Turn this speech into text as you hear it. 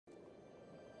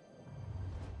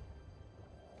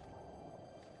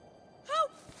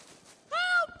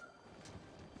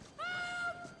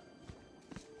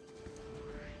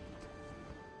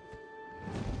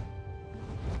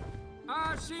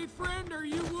say, friend? Are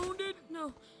you wounded?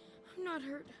 No, I'm not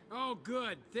hurt. Oh,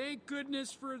 good. Thank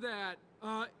goodness for that.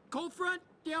 Cold front,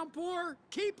 downpour.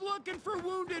 Keep looking for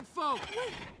wounded folk.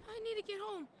 Wait, I need to get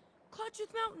home.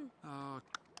 Clawtooth Mountain.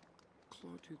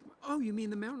 Clawtooth. Oh, you mean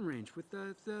the mountain range with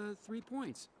the 3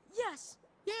 points? Yes.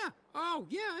 Yeah. Oh,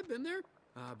 yeah, I've been there.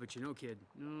 But you know, kid,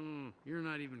 you're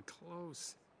not even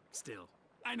close. Still,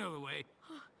 I know the way.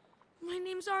 My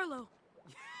name's Arlo.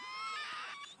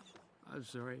 I'm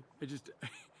sorry.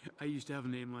 I used to have a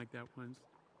name like that once.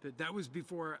 That was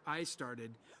before I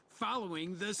started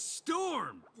following the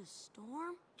storm. The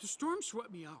storm? The storm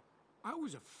swept me out. I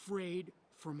was afraid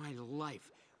for my life.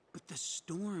 But the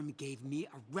storm gave me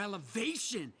a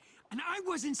revelation, and I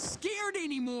wasn't scared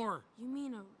anymore. You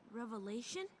mean a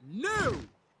revelation? No!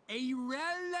 A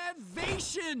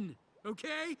relevation!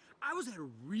 Okay? I was at a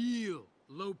real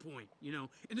low point, you know,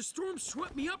 and the storm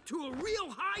swept me up to a real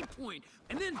high point,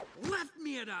 and then left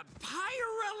me at a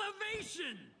higher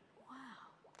elevation. Wow.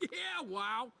 Yeah,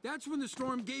 wow. That's when the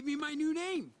storm gave me my new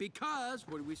name, because,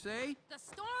 what do we say? The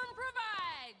storm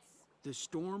provides. The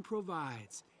storm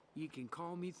provides. You can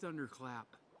call me Thunderclap.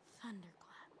 Thunderclap.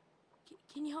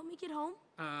 Can you help me get home?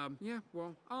 Yeah,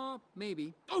 well,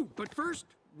 maybe. Oh, but first,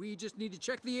 we just need to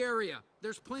check the area.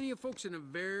 There's plenty of folks in a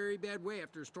very bad way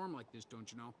after a storm like this, don't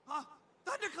you know?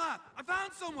 Thunderclap! I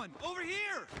found someone! Over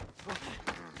here!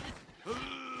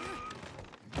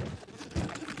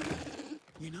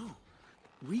 You know,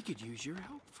 we could use your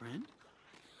help, friend.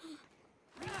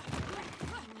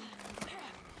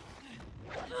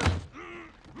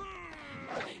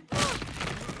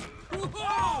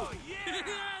 Whoa! Yeah!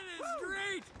 That's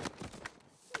great!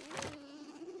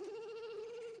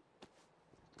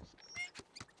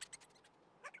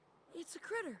 It's a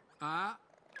critter. A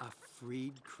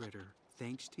freed critter,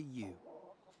 thanks to you.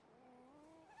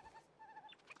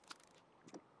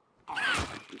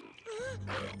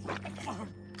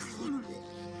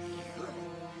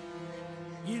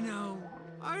 You know,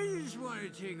 I just want to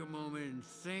take a moment and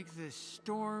thank the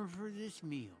storm for this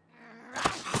meal.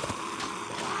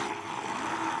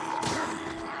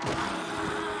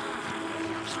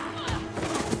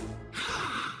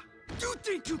 You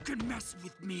think you can mess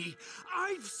with me?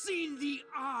 I've seen the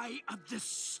eye of the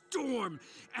storm,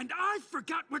 and I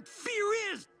forgot what fear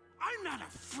is. I'm not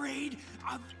afraid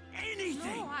of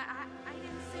anything. No, I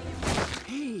didn't say it.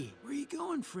 Hey, where you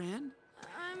going, friend?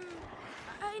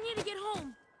 I need to get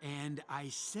home. And I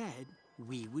said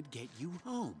we would get you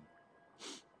home.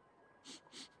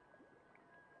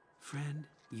 Friend,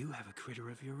 you have a critter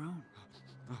of your own.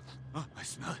 I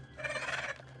smell it.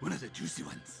 One of the juicy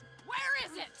ones. Where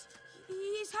is it?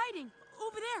 He's hiding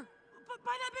over there,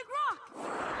 by that big rock.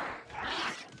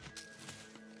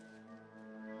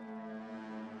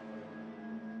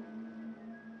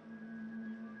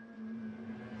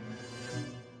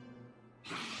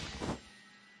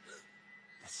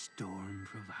 The storm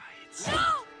provides.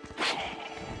 No!